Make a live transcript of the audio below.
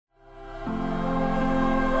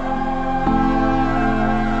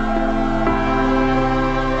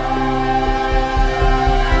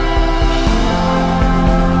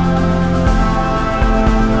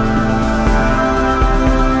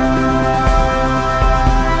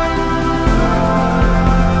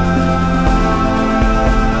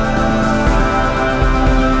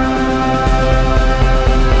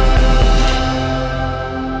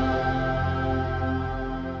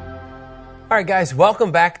right, guys,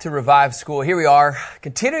 welcome back to Revive School. Here we are,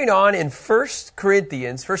 continuing on in 1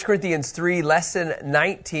 Corinthians 3, lesson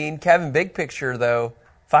 19. Kevin, big picture, though,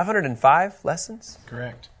 505 lessons?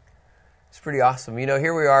 Correct. It's pretty awesome. You know,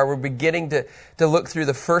 here we are. We're beginning to look through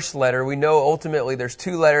the first letter. We know ultimately there's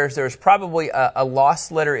two letters. There's probably a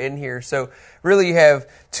lost letter in here. So really you have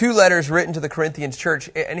two letters written to the Corinthians church.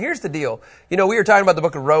 And here's the deal. You know, we were talking about the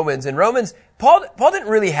book of Romans. And Romans, Paul didn't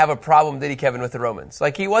really have a problem, did he, Kevin, with the Romans?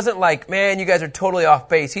 Like, he wasn't like, man, you guys are totally off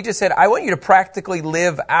base. He just said, I want you to practically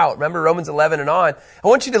live out. Remember Romans 11 and on. I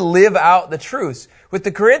want you to live out the truths. With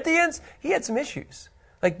the Corinthians, he had some issues.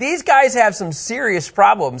 Like, these guys have some serious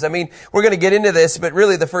problems. I mean, we're going to get into this, but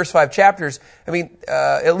really the first 5 chapters,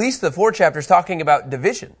 at least the 4 chapters talking about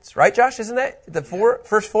divisions, right, Josh? Isn't that the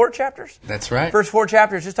first 4 chapters? That's right. First 4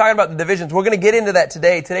 chapters, just talking about the divisions. We're going to get into that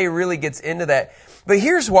today. Today really gets into that. But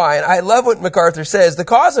here's why, and I love what MacArthur says. The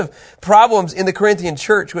cause of problems in the Corinthian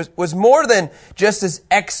church was more than just this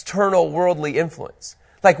external worldly influence.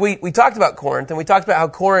 Like we talked about Corinth, and we talked about how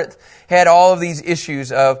Corinth had all of these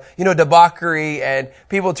issues of, debauchery and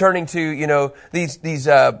people turning to,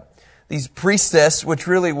 these priestess, which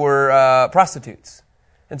really were prostitutes.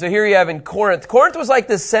 And so here you have in Corinth. Corinth was like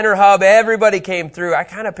this center hub. Everybody came through. I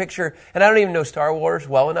kind of picture, and I don't even know Star Wars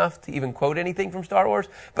well enough to even quote anything from Star Wars,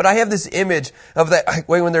 but I have this image of that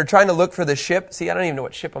when they're trying to look for the ship. See, I don't even know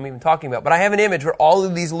what ship I'm even talking about, but I have an image where all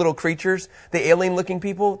of these little creatures, the alien-looking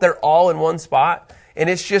people, they're all in one spot. And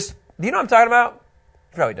it's just, do you know what I'm talking about?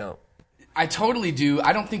 You probably don't. I totally do.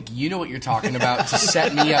 I don't think you know what you're talking about to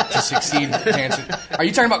set me up to succeed to answer. Are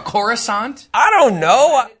you talking about Coruscant? I don't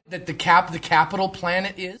know. That the capital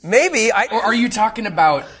planet is? Maybe. Or are you talking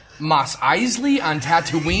about Mos Eisley on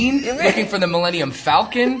Tatooine, looking for the Millennium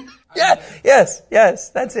Falcon? Yeah, yes,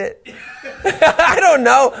 that's it. I don't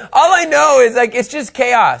know. All I know is it's just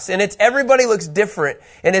chaos, and everybody looks different,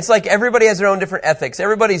 and it's like everybody has their own different ethics.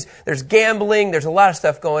 There's gambling, there's a lot of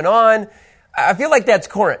stuff going on. I feel like that's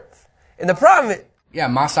Corinth. And the problem is... Yeah,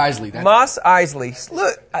 Mos Eisley. Mos Eisley.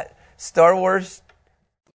 Look, Star Wars.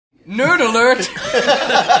 Nerd alert!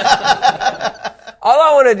 All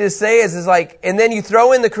I want to just say is and then you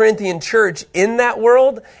throw in the Corinthian church in that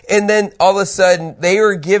world, and then all of a sudden they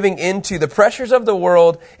are giving into the pressures of the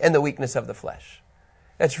world and the weakness of the flesh.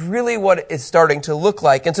 That's really what it's starting to look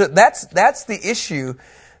like. And so that's the issue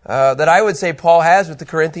that I would say Paul has with the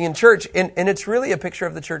Corinthian church, and it's really a picture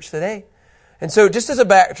of the church today. And so just as a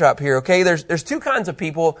backdrop here, okay, there's 2 kinds of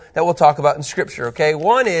people that we'll talk about in Scripture, okay?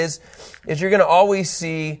 One is you're going to always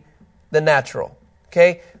see the natural,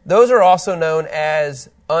 okay? Those are also known as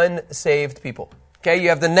unsaved people. Okay, you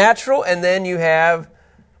have the natural and then you have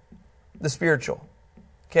the spiritual.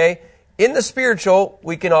 Okay, in the spiritual,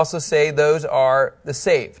 we can also say those are the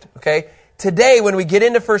saved. Okay, today when we get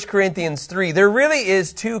into 1 Corinthians 3, there really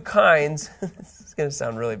is 2 kinds, this is going to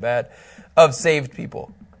sound really bad, of saved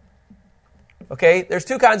people. Okay, there's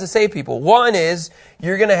 2 kinds of saved people. One is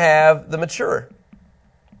you're going to have the mature.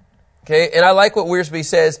 Okay, and I like what Wiersbe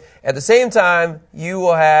says. At the same time, you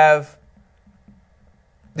will have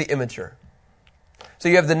the immature. So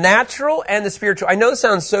you have the natural and the spiritual. I know this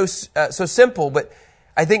sounds so simple, but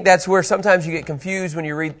I think that's where sometimes you get confused when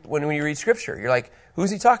you read Scripture. You're like, who's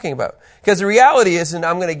he talking about? Because the reality is, and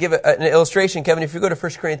I'm going to give an illustration, Kevin. If you go to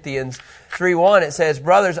 1 Corinthians 3:1, it says,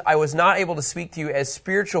 "Brothers, I was not able to speak to you as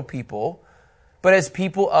spiritual people, but as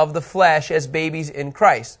people of the flesh, as babies in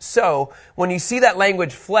Christ." So, when you see that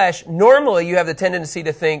language flesh, normally you have the tendency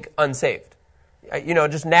to think unsaved.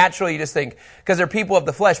 Just naturally you just think, because they're people of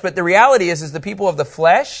the flesh. But the reality is the people of the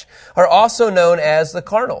flesh are also known as the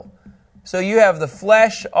carnal. So you have the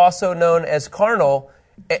flesh also known as carnal,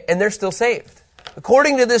 and they're still saved.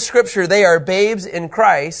 According to this Scripture, they are babes in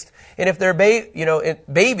Christ. And if they're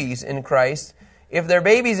babies in Christ, if they're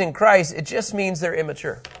babies in Christ, it just means they're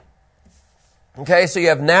immature. Okay, so you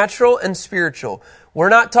have natural and spiritual. We're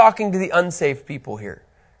not talking to the unsaved people here.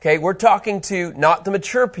 Okay, we're talking to not the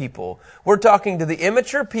mature people. We're talking to the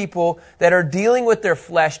immature people that are dealing with their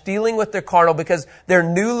flesh, dealing with their carnal, because they're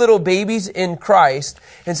new little babies in Christ.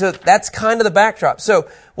 And so that's kind of the backdrop. So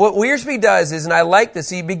what Wiersbe does is, and I like this,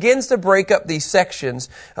 he begins to break up these sections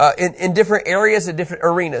in different areas and different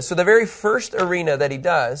arenas. So the very first arena that he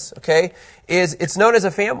does, okay, is it's known as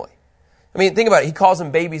a family. I mean, think about it. He calls them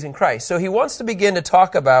babies in Christ. So he wants to begin to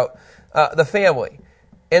talk about the family.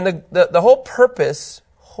 And the whole purpose,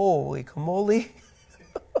 holy camoli.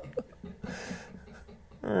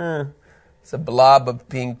 It's a blob of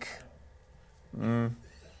pink. Maybe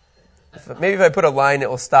if I put a line, it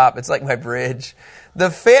will stop. It's like my bridge. The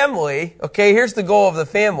family, okay, here's the goal of the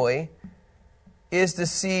family, is to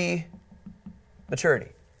see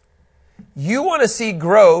maturity. You want to see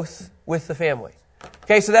growth with the family.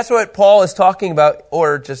 Okay, so that's what Paul is talking about,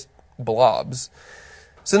 or just blobs.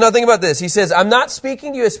 So now think about this. He says, I'm not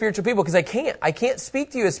speaking to you as spiritual people because I can't. I can't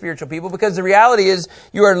speak to you as spiritual people because the reality is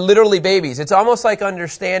you are literally babies. It's almost like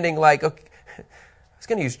understanding like, okay, I was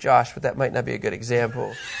going to use Josh, but that might not be a good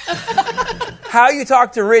example. How you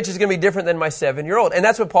talk to Rich is going to be different than my 7-year-old. And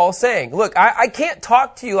that's what Paul's saying. Look, I can't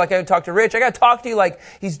talk to you like I would talk to Rich. I got to talk to you like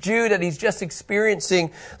he's Jude and he's just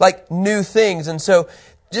experiencing like new things. And so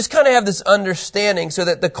just kind of have this understanding so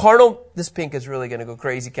that the carnal, this pink is really going to go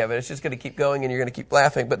crazy, Kevin. It's just going to keep going and you're going to keep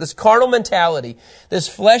laughing. But this carnal mentality, this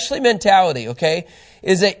fleshly mentality, okay,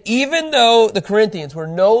 is that even though the Corinthians were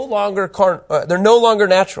no longer they're no longer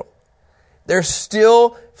natural, they're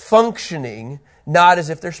still functioning not as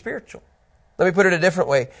if they're spiritual. Let me put it a different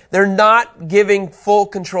way. They're not giving full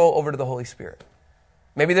control over to the Holy Spirit.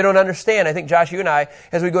 Maybe they don't understand. I think, Josh, you and I,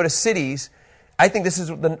 as we go to cities, I think this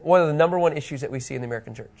is one of the number one issues that we see in the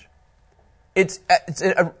American church. It's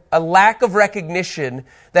a lack of recognition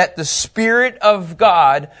that the Spirit of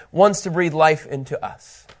God wants to breathe life into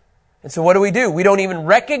us. And so what do? We don't even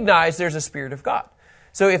recognize there's a Spirit of God.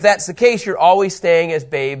 So if that's the case, you're always staying as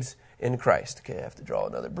babes in Christ. Okay, I have to draw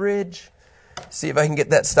another bridge. See if I can get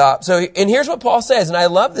that stopped. So, and here's what Paul says, and I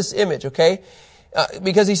love this image, okay?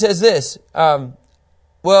 Because he says this.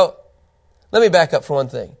 Well, let me back up for one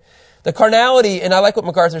thing. The carnality, and I like what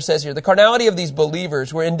MacArthur says here, the carnality of these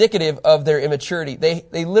believers were indicative of their immaturity.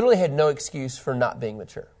 They literally had no excuse for not being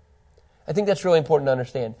mature. I think that's really important to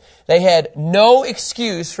understand. They had no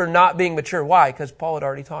excuse for not being mature. Why? Because Paul had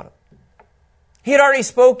already taught them. He had already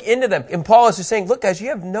spoke into them. And Paul is just saying, look, guys, you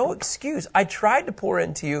have no excuse. I tried to pour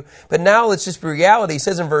into you, but now let's just be reality. He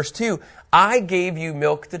says in verse 2, I gave you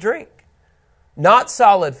milk to drink, not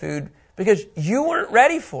solid food, because you weren't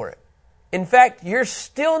ready for it. In fact, you're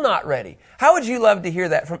still not ready. How would you love to hear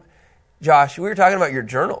that from Josh? We were talking about your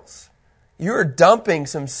journals. You were dumping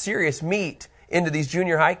some serious meat into these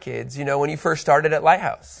junior high kids, when you first started at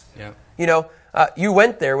Lighthouse. Yeah. You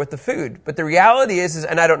went there with the food. But the reality is,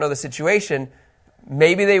 and I don't know the situation,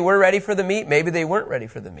 maybe they were ready for the meat, maybe they weren't ready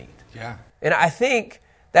for the meat. Yeah. And I think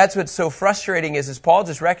that's what's so frustrating is Paul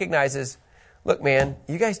just recognizes, look, man,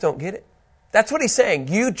 you guys don't get it. That's what he's saying.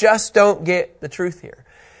 You just don't get the truth here.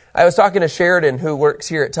 I was talking to Sheridan, who works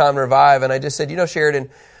here at Tom Revive, and I just said, Sheridan,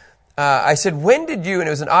 I said, when did you, and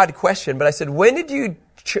it was an odd question, but I said, when did you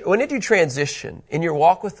transition in your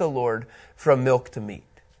walk with the Lord from milk to meat?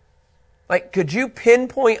 Like, could you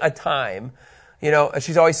pinpoint a time?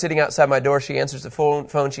 She's always sitting outside my door. She answers the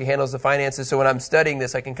phone. She handles the finances. So when I'm studying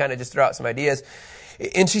this, I can kind of just throw out some ideas.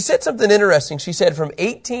 And she said something interesting. She said from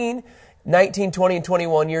 18, 19, 20, and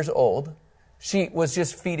 21 years old, she was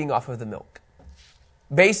just feeding off of the milk.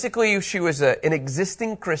 Basically, she was an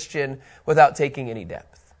existing Christian without taking any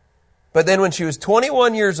depth. But then when she was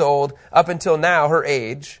 21 years old, up until now, her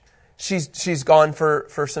age, she's gone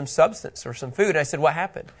for some substance or some food. And I said, what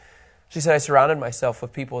happened? She said, I surrounded myself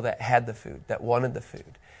with people that had the food, that wanted the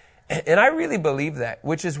food. And I really believe that,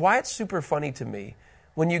 which is why it's super funny to me.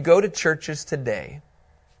 When you go to churches today,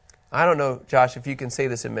 I don't know, Josh, if you can say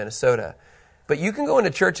this in Minnesota, but you can go into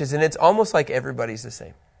churches and it's almost like everybody's the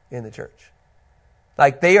same in the church.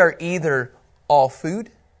 Like they are either all food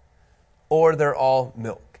or they're all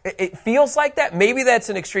milk. It feels like that. Maybe that's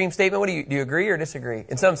an extreme statement. Do you agree or disagree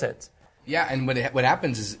in some sense? Yeah, and what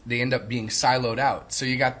happens is they end up being siloed out. So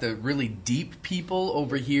you got the really deep people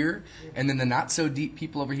over here, and then the not so deep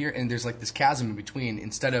people over here, and there's like this chasm in between.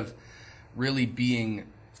 Instead of really being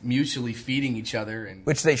mutually feeding each other, and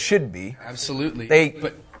which they should be. Absolutely,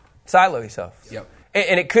 but silo yourself. Yep.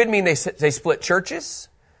 And it could mean they split churches,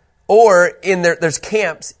 or there's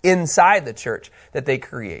camps inside the church that they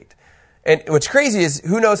create. And what's crazy is,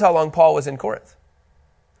 who knows how long Paul was in Corinth?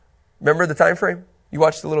 Remember the time frame? You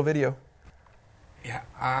watched the little video.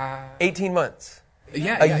 Yeah. 18 months.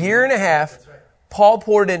 Yeah. A year and a half, right. Paul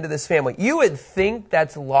poured into this family. You would think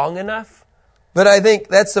that's long enough, but I think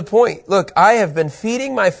that's the point. Look, I have been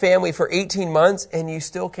feeding my family for 18 months, and you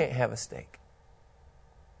still can't have a steak.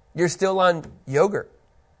 You're still on yogurt.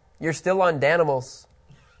 You're still on Danimals.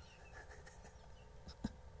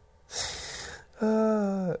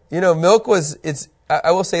 Milk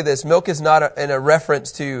I will say this, milk is not a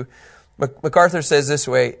reference to, MacArthur says this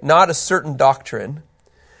way, not a certain doctrine,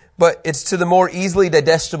 but it's to the more easily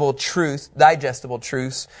digestible truths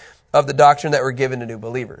of the doctrine that were given to new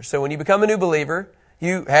believers. So when you become a new believer,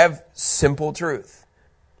 you have simple truth.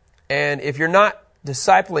 And if you're not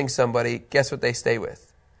discipling somebody, guess what they stay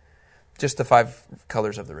with? Just the 5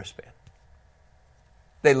 colors of the wristband.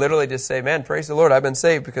 They literally just say, man, praise the Lord, I've been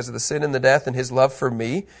saved because of the sin and the death and His love for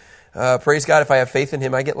me. Praise God, if I have faith in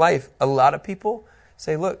Him, I get life. A lot of people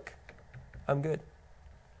say, look, I'm good.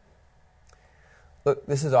 Look,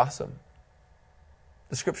 this is awesome.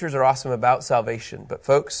 The scriptures are awesome about salvation. But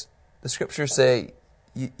folks, the scriptures say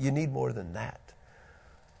you need more than that.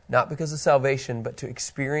 Not because of salvation, but to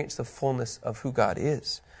experience the fullness of who God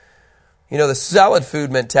is. You know, the solid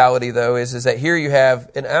food mentality, though, is that here you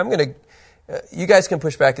have, and I'm going to, you guys can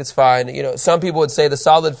push back, it's fine. You know, some people would say the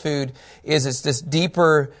solid food is this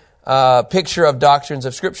deeper picture of doctrines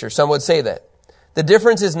of Scripture. Some would say that. The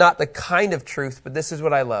difference is not the kind of truth, but this is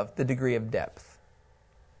what I love, the degree of depth.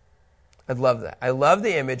 I love that. I love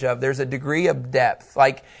the image of there's a degree of depth.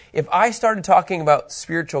 Like, if I started talking about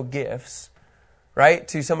spiritual gifts, right,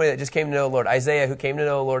 to somebody that just came to know the Lord, Isaiah, who came to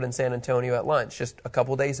know the Lord in San Antonio at lunch just a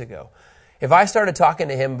couple days ago. If I started talking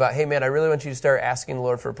to him about, hey man, I really want you to start asking the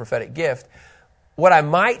Lord for a prophetic gift, what I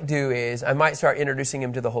might do is I might start introducing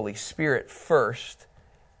him to the Holy Spirit first,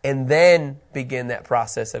 and then begin that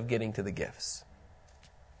process of getting to the gifts.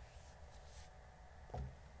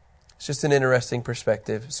 It's just an interesting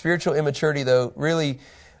perspective. Spiritual immaturity, though, really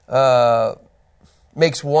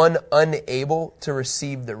makes one unable to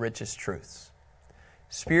receive the richest truths.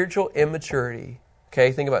 Spiritual immaturity,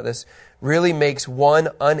 okay, think about this, really makes one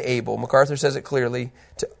unable, MacArthur says it clearly,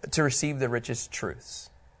 to receive the richest truths.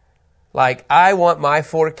 Like, I want my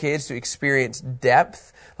 4 kids to experience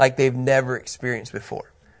depth like they've never experienced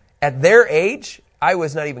before. At their age, I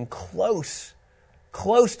was not even close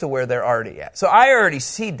to where they're already at. So I already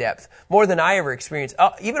see depth more than I ever experienced,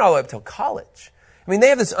 even all the way up till college. I mean, they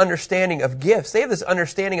have this understanding of gifts. They have this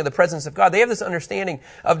understanding of the presence of God. They have this understanding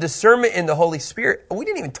of discernment in the Holy Spirit. We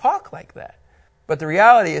didn't even talk like that. But the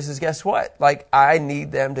reality is guess what? Like, I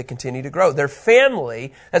need them to continue to grow. Their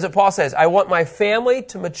family, as what Paul says, I want my family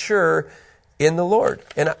to mature in the Lord.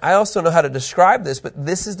 And I also know how to describe this, but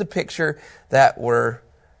this is the picture that we're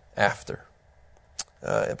after.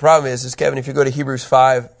 The problem is, Kevin, if you go to Hebrews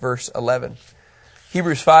 5, verse 11.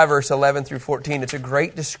 Hebrews 5, verse 11 through 14, it's a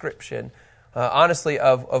great description, honestly,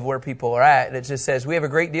 of where people are at. And it just says, we have a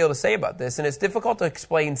great deal to say about this, and it's difficult to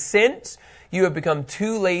explain since you have become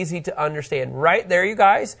too lazy to understand. Right there, you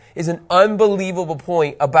guys, is an unbelievable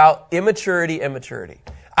point about immaturity and maturity.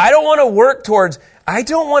 I don't want to work towards, I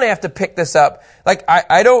don't want to have to pick this up. Like,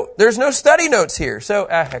 there's no study notes here, so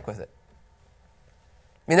heck with it.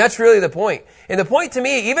 I mean, that's really the point. And the point to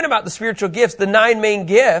me, even about the spiritual gifts, the 9 main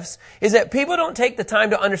gifts, is that people don't take the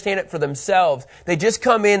time to understand it for themselves. They just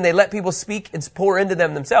come in, they let people speak and pour into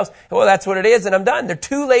them themselves. Well, that's what it is, and I'm done. They're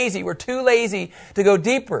too lazy. We're too lazy to go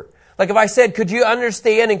deeper. Like if I said, could you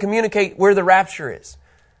understand and communicate where the rapture is?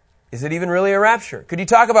 Is it even really a rapture? Could you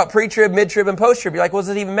talk about pre-trib, mid-trib, and post-trib? You're like, well, does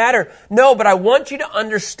it even matter? No, but I want you to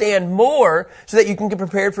understand more so that you can get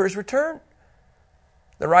prepared for His return.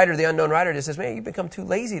 The writer, the unknown writer, just says, man, you've become too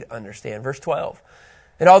lazy to understand. Verse 12.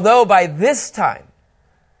 And although by this time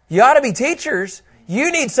you ought to be teachers,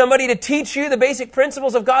 you need somebody to teach you the basic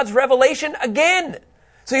principles of God's revelation again.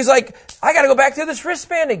 So he's like, I got to go back through this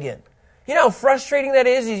wristband again. You know how frustrating that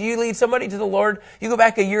is? You lead somebody to the Lord, you go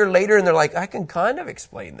back a year later and they're like, I can kind of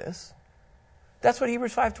explain this. That's what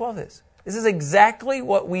Hebrews 5:12 is. This is exactly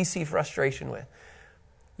what we see frustration with.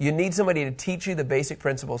 You need somebody to teach you the basic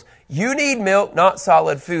principles. You need milk, not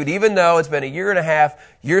solid food. Even though it's been a year and a half,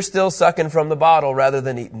 you're still sucking from the bottle rather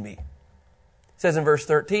than eating meat. It says in verse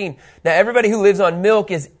 13, now everybody who lives on milk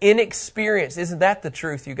is inexperienced. Isn't that the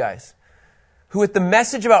truth, you guys? Who with the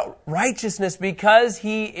message about righteousness because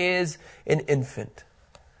he is an infant.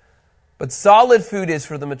 But solid food is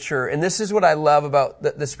for the mature. And this is what I love about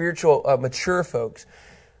the spiritual mature folks.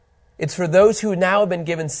 It's for those who now have been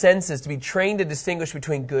given senses to be trained to distinguish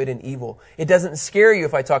between good and evil. It doesn't scare you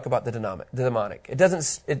if I talk about the demonic. It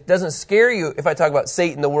doesn't scare you if I talk about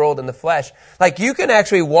Satan, the world, and the flesh. Like you can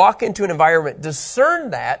actually walk into an environment, discern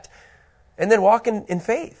that, and then walk in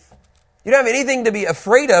faith. You don't have anything to be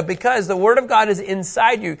afraid of because the Word of God is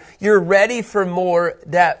inside you. You're ready for more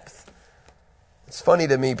depth. It's funny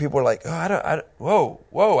to me. People are like, oh, I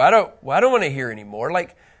don't want to hear anymore.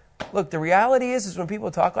 Like, look, the reality is when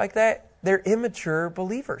people talk like that, they're immature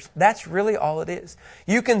believers. That's really all it is.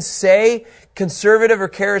 You can say conservative or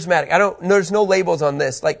charismatic. There's no labels on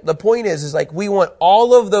this. Like the point is like we want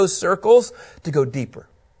all of those circles to go deeper.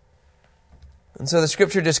 And so the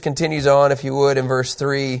scripture just continues on, if you would, in verse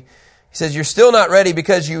 3. He says, you're still not ready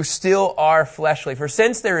because you still are fleshly. For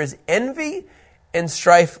since there is envy and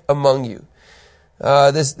strife among you.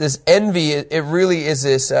 This envy, it really is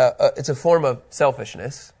this, it's a form of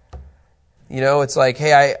selfishness. You know, it's like,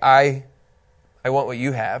 hey, I want what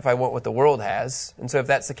you have. I want what the world has. And so if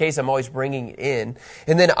that's the case, I'm always bringing it in.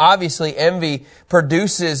 And then obviously envy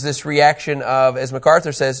produces this reaction of, as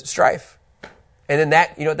MacArthur says, strife. And then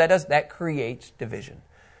that, you know what that does? That creates division.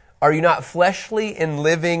 Are you not fleshly and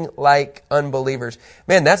living like unbelievers?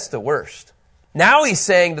 Man, that's the worst. Now he's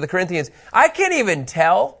saying to the Corinthians, I can't even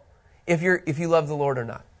tell if you love the Lord or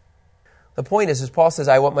not. The point is, as Paul says,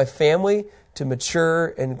 I want my family to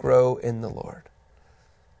mature and grow in the Lord.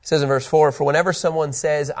 He says in verse 4, for whenever someone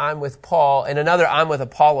says, I'm with Paul, and another, I'm with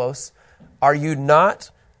Apollos, are you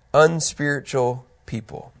not unspiritual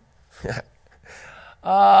people?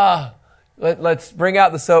 Let's bring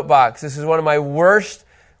out the soapbox. This is one of my worst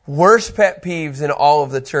pet peeves in all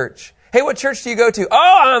of the church. Hey, what church do you go to?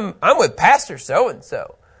 Oh, I'm with Pastor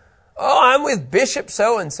so-and-so. Oh, I'm with Bishop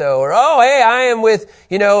so-and-so. Or, oh, hey, I am with,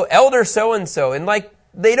 Elder so-and-so. And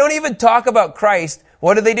they don't even talk about Christ.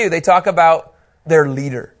 What do? They talk about their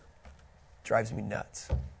leader. It drives me nuts.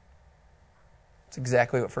 It's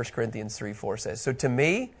exactly what 1 Corinthians 3:4 says. So to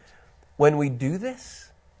me, when we do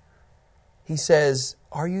this, he says,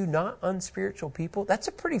 are you not unspiritual people? That's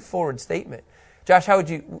a pretty forward statement. Josh, how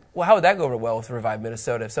would that go over well with Revive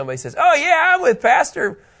Minnesota if somebody says, oh yeah, I'm with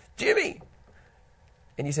Pastor Jimmy?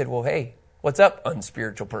 And you said, well, hey, what's up,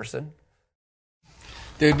 unspiritual person?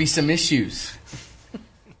 There would be some issues.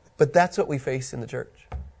 But that's what we face in the church.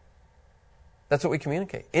 That's what we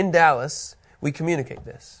communicate. In Dallas, we communicate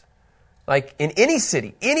this. Like in any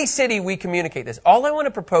city we communicate this. All I want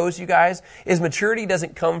to propose, you guys, is maturity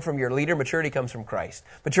doesn't come from your leader. Maturity comes from Christ.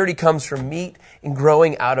 Maturity comes from meat and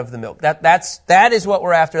growing out of the milk. That is what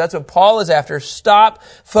we're after. That's what Paul is after. Stop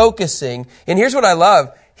focusing. And here's what I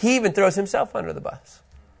love. He even throws himself under the bus.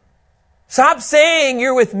 Stop saying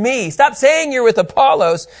you're with me. Stop saying you're with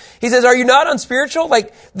Apollos. He says, are you not unspiritual?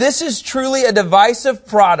 This is truly a divisive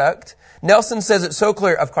product. Nelson says it so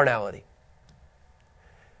clear, of carnality.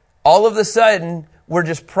 All of a sudden, we're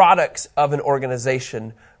just products of an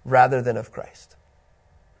organization rather than of Christ.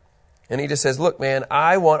 And he just says, look, man,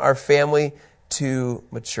 I want our family to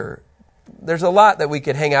mature. There's a lot that we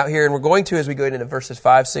could hang out here, and we're going to as we go into verses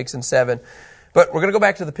 5, 6, and 7. But we're going to go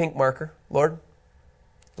back to the pink marker. Lord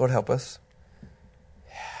help us.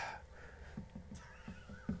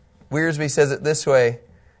 Wiersbe says it this way.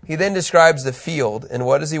 He then describes the field. And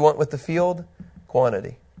what does he want with the field?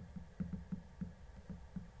 Quantity.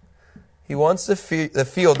 He wants the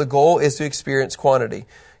field. The goal is to experience quantity.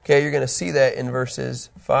 Okay, you're going to see that in verses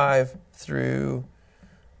 5 through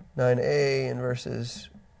 9a and verses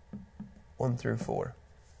 1 through 4.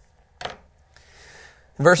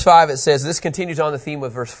 In verse 5 it says, this continues on the theme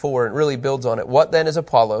with verse 4 and really builds on it. What then is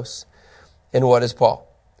Apollos and what is Paul?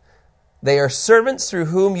 They are servants through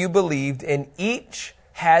whom you believed, and each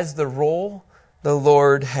has the role the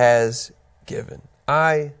Lord has given.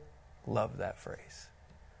 I love that phrase.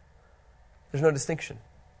 There's no distinction.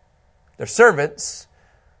 They're servants,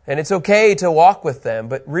 and it's okay to walk with them,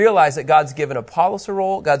 but realize that God's given Apollos a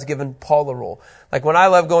role, God's given Paul a role. Like when I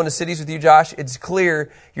love going to cities with you, Josh, it's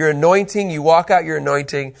clear you're anointing, you walk out your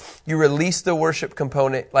anointing, you release the worship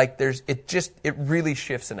component, it really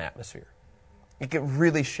shifts an atmosphere. It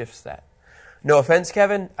really shifts that. No offense,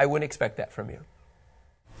 Kevin, I wouldn't expect that from you.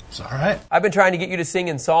 It's all right. I've been trying to get you to sing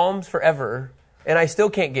in Psalms forever, and I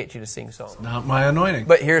still can't get you to sing Psalms. It's not my anointing.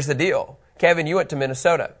 But here's the deal. Kevin, you went to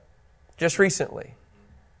Minnesota just recently.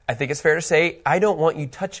 I think it's fair to say I don't want you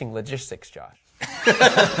touching logistics, Josh.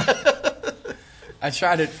 I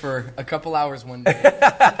tried it for a couple hours one day.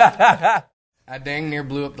 I dang near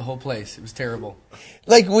blew up the whole place. It was terrible.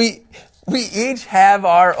 We each have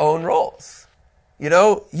our own roles.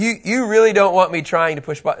 You really don't want me trying to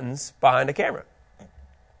push buttons behind a camera.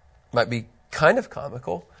 Might be kind of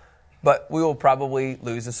comical, but we will probably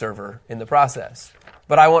lose a server in the process.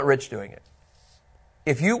 But I want Rich doing it.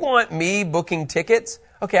 If you want me booking tickets,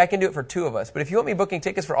 okay, I can do it for two of us. But if you want me booking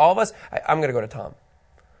tickets for all of us, I'm going to go to Tom.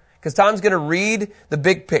 Because Tom's going to read the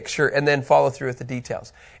big picture and then follow through with the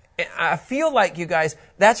details. And I feel like, you guys,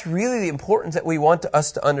 that's really the importance that we want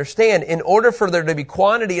us to understand. In order for there to be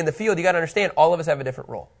quantity in the field, you got to understand all of us have a different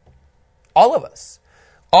role. All of us.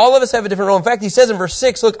 All of us have a different role. In fact, he says in verse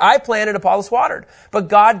 6, look, I planted, Apollos watered, but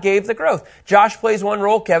God gave the growth. Josh plays one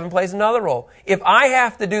role, Kevin plays another role. If I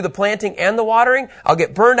have to do the planting and the watering, I'll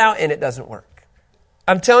get burned out and it doesn't work.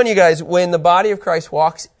 I'm telling you guys, when the body of Christ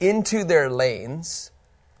walks into their lanes,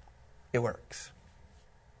 it works.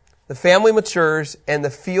 The family matures and the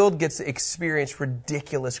field gets to experience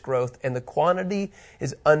ridiculous growth, and the quantity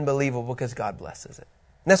is unbelievable because God blesses it.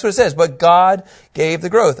 And that's what it says. But God gave the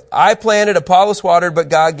growth. I planted, Apollos watered, but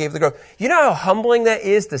God gave the growth. You know how humbling that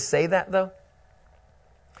is to say that, though?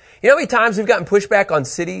 You know how many times we've gotten pushback on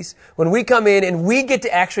cities when we come in and we get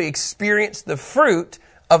to actually experience the fruit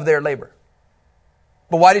of their labor?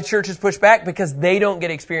 But why did churches push back? Because they don't get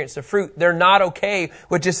to experience the fruit. They're not okay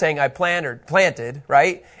with just saying, I planted,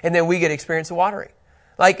 right? And then we get to experience the watering.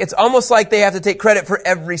 Like, it's almost like they have to take credit for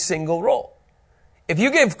every single role. If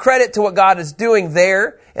you give credit to what God is doing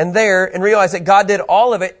there and realize that God did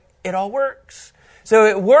all of it, it all works. So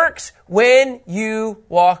it works when you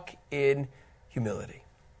walk in humility.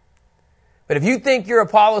 But if you think your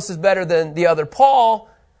Apollos is better than the other Paul,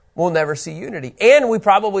 we'll never see unity. And we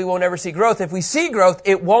probably will never see growth. If we see growth,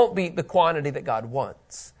 it won't be the quantity that God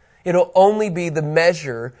wants. It'll only be the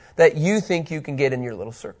measure that you think you can get in your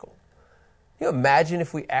little circle. Can you imagine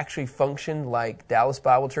if we actually functioned like Dallas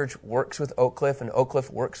Bible Church works with Oak Cliff, and Oak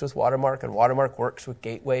Cliff works with Watermark, and Watermark works with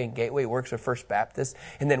Gateway, and Gateway works with First Baptist,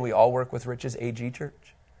 and then we all work with Rich's AG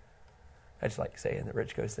Church? I just like saying that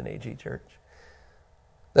Rich goes to an AG church.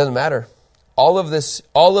 Doesn't matter. All of this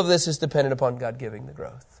is dependent upon God giving the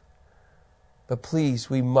growth. But please,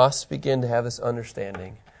 we must begin to have this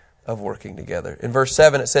understanding of working together. In verse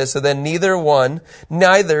 7 it says, so then neither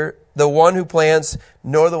the one who plants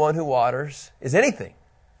nor the one who waters is anything.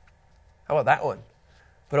 How about that one?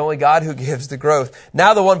 But only God who gives the growth.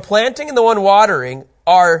 Now the one planting and the one watering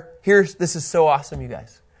this is so awesome, you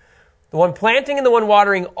guys. The one planting and the one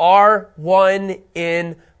watering are one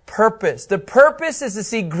in purpose. The purpose is to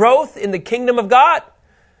see growth in the kingdom of God.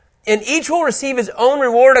 And each will receive his own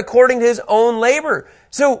reward according to his own labor.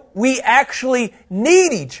 So we actually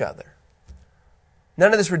need each other.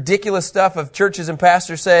 None of this ridiculous stuff of churches and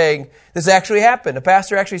pastors saying, this actually happened. A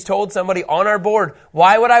pastor actually told somebody on our board,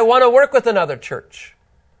 why would I want to work with another church?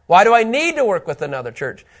 Why do I need to work with another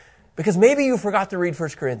church? Because maybe you forgot to read 1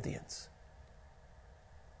 Corinthians.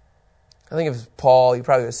 I think if it was Paul, he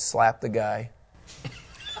probably would have slapped the guy.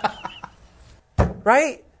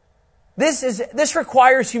 Right? This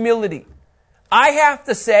requires humility. I have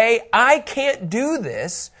to say, I can't do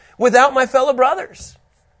this without my fellow brothers.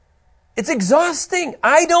 It's exhausting.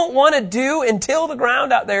 I don't want to do and till the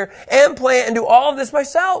ground out there and plant and do all of this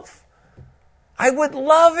myself. I would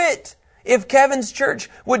love it if Kevin's church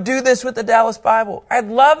would do this with the Dallas Bible. I'd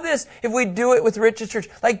love this if we do it with Rich's church.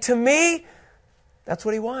 Like, to me, that's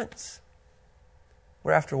what he wants.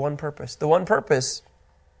 We're after one purpose. The one purpose,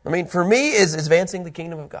 for me, is advancing the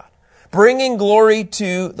kingdom of God. Bringing glory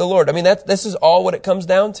to the Lord. This is all what it comes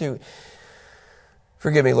down to.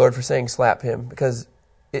 Forgive me, Lord, for saying slap him, because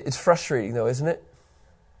it's frustrating, though, isn't it?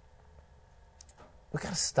 We've got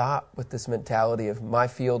to stop with this mentality of my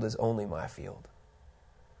field is only my field.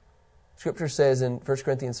 Scripture says in 1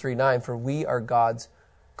 Corinthians 3:9, for we are God's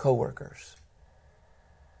co-workers.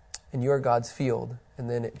 And you are God's field. And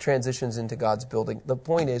then it transitions into God's building. The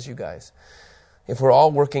point is, you guys, if we're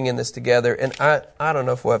all working in this together, and I don't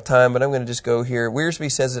know if we'll have time, but I'm going to just go here.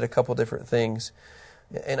 Wiersbe says it a couple different things.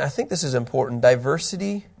 And I think this is important.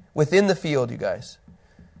 Diversity within the field, you guys.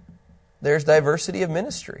 There's diversity of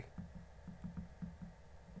ministry.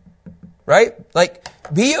 Right? Like,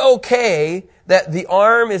 be okay that the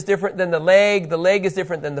arm is different than the leg is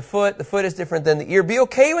different than the foot is different than the ear. Be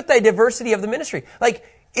okay with the diversity of the ministry. Like,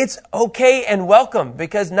 it's okay and welcome,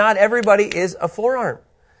 because not everybody is a forearm.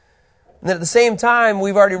 And at the same time,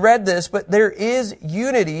 we've already read this, but there is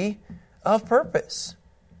unity of purpose.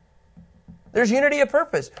 There's unity of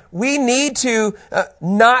purpose. We need to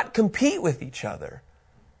not compete with each other,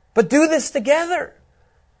 but do this together.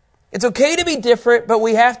 It's okay to be different, but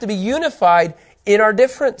we have to be unified in our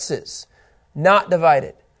differences, not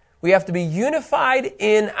divided. We have to be unified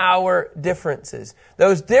in our differences.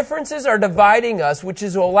 Those differences are dividing us, which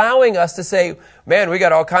is allowing us to say, man, we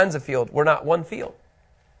got all kinds of field. We're not one field.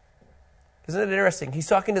 Isn't it interesting? He's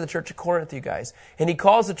talking to the church of Corinth, you guys. And he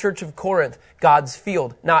calls the church of Corinth God's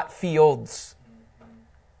field, not fields.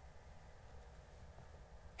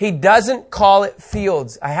 He doesn't call it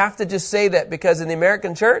fields. I have to just say that because in the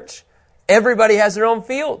American church, everybody has their own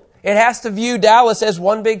field. It has to view Dallas as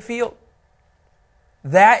one big field.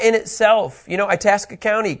 That in itself, Itasca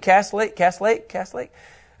County, Cass Lake.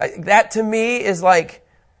 That to me is like,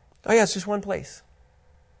 oh yeah, it's just one place.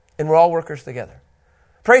 And we're all workers together.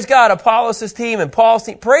 Praise God, Apollos' team and Paul's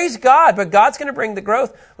team. Praise God, but God's going to bring the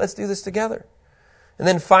growth. Let's do this together. And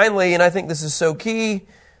then finally, and I think this is so key,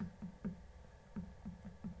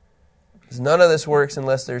 is none of this works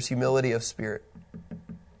unless there's humility of spirit.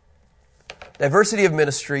 Diversity of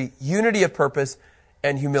ministry, unity of purpose,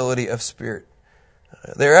 and humility of spirit.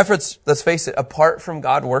 Their efforts, let's face it, apart from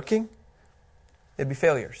God working, it'd be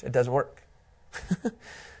failures. It doesn't work.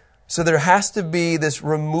 So there has to be this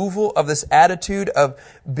removal of this attitude of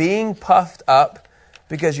being puffed up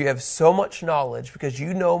because you have so much knowledge, because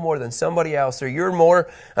you know more than somebody else, or you're more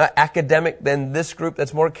academic than this group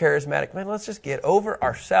that's more charismatic. Man, let's just get over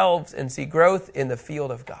ourselves and see growth in the field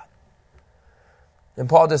of God. And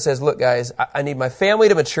Paul just says, look, guys, I need my family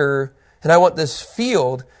to mature, and I want this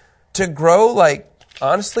field to grow like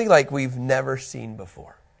honestly like we've never seen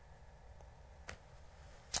before.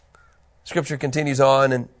 Scripture continues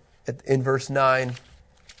on and in verse 9.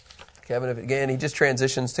 Kevin, again, he just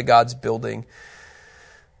transitions to God's building.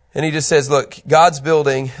 And he just says, look, God's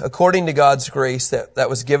building, according to God's grace that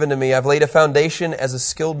was given to me, I've laid a foundation as a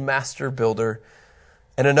skilled master builder,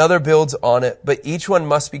 and another builds on it, but each one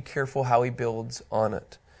must be careful how he builds on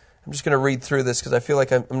it. I'm just going to read through this because I feel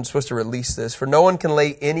like I'm supposed to release this. For no one can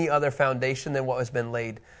lay any other foundation than what has been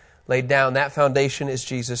laid down. That foundation is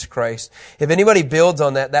Jesus Christ. If anybody builds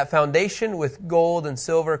on that foundation with gold and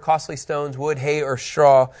silver, costly stones, wood, hay, or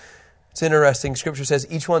straw, it's interesting. Scripture says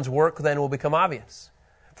each one's work then will become obvious.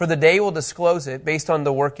 For the day will disclose it based on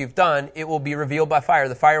the work you've done. It will be revealed by fire.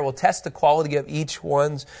 The fire will test the quality of each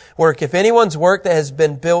one's work. If anyone's work that has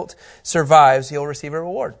been built survives, he'll receive a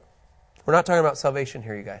reward. We're not talking about salvation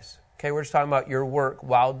here, you guys. Okay, we're just talking about your work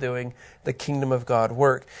while doing the kingdom of God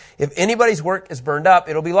work. If anybody's work is burned up,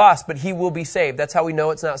 it'll be lost, but he will be saved. That's how we know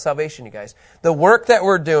it's not salvation, you guys. The work that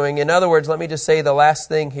we're doing, in other words, let me just say the last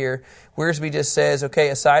thing here. Wiersbe just says, okay,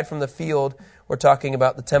 aside from the field, we're talking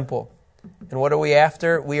about the temple. And what are we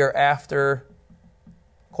after? We are after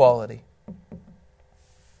quality.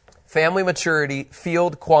 Family maturity,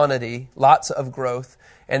 field quantity, lots of growth.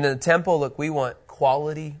 And then the temple, look, we want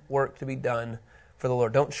quality work to be done for the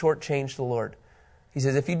Lord. Don't shortchange the Lord. He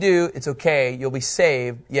says, if you do, it's okay. You'll be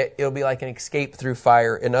saved, yet it'll be like an escape through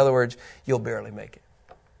fire. In other words, you'll barely make it.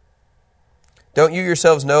 Don't you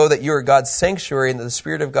yourselves know that you are God's sanctuary and that the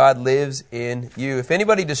Spirit of God lives in you? If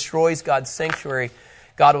anybody destroys God's sanctuary,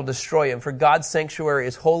 God will destroy him. For God's sanctuary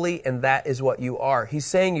is holy, and that is what you are. He's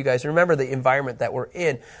saying, you guys, remember the environment that we're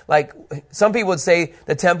in. Like, some people would say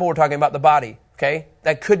the temple, we're talking about the body. Okay,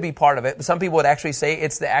 that could be part of it. But some people would actually say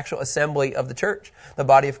it's the actual assembly of the church, the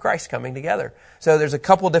body of Christ coming together. So there's a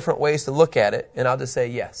couple different ways to look at it, and I'll just say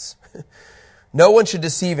yes. No one should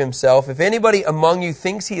deceive himself. If anybody among you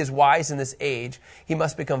thinks he is wise in this age, he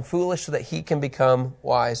must become foolish so that he can become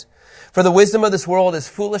wise. For the wisdom of this world is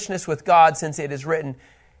foolishness with God, since it is written,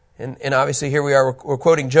 and obviously here we are, we're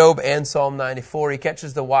quoting Job and Psalm 94. He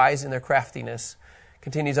catches the wise in their craftiness.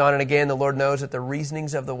 Continues on, and again, the Lord knows that the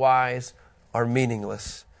reasonings of the wise are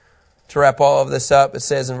meaningless. To wrap all of this up, it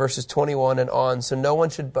says in verses 21 and on, so no one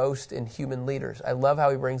should boast in human leaders. I love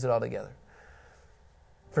how he brings it all together.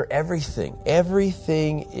 For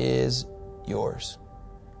everything is yours.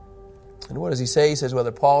 And what does he say? He says,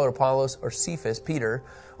 whether Paul or Apollos or Cephas, Peter,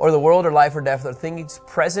 or the world or life or death, or things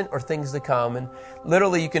present or things to come. And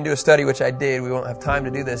literally you can do a study, which I did. We won't have time to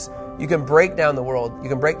do this. You can break down the world. You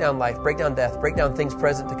can break down life, break down death, break down things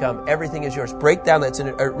present to come. Everything is yours. Break down. That's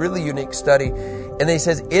a really unique study. And then he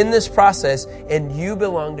says, in this process, and you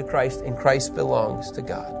belong to Christ, and Christ belongs to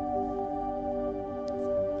God.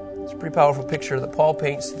 It's a pretty powerful picture that Paul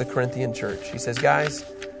paints to the Corinthian church. He says, guys,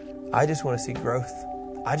 I just want to see growth.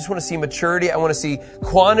 I just want to see maturity. I want to see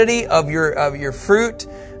quantity of your fruit,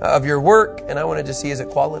 of your work, and I want to just see, is it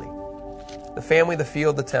quality? The family, the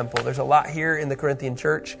field, the temple. There's a lot here in the Corinthian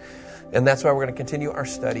church, and that's why we're going to continue our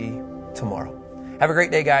study tomorrow. Have a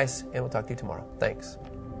great day, guys, and we'll talk to you tomorrow. Thanks.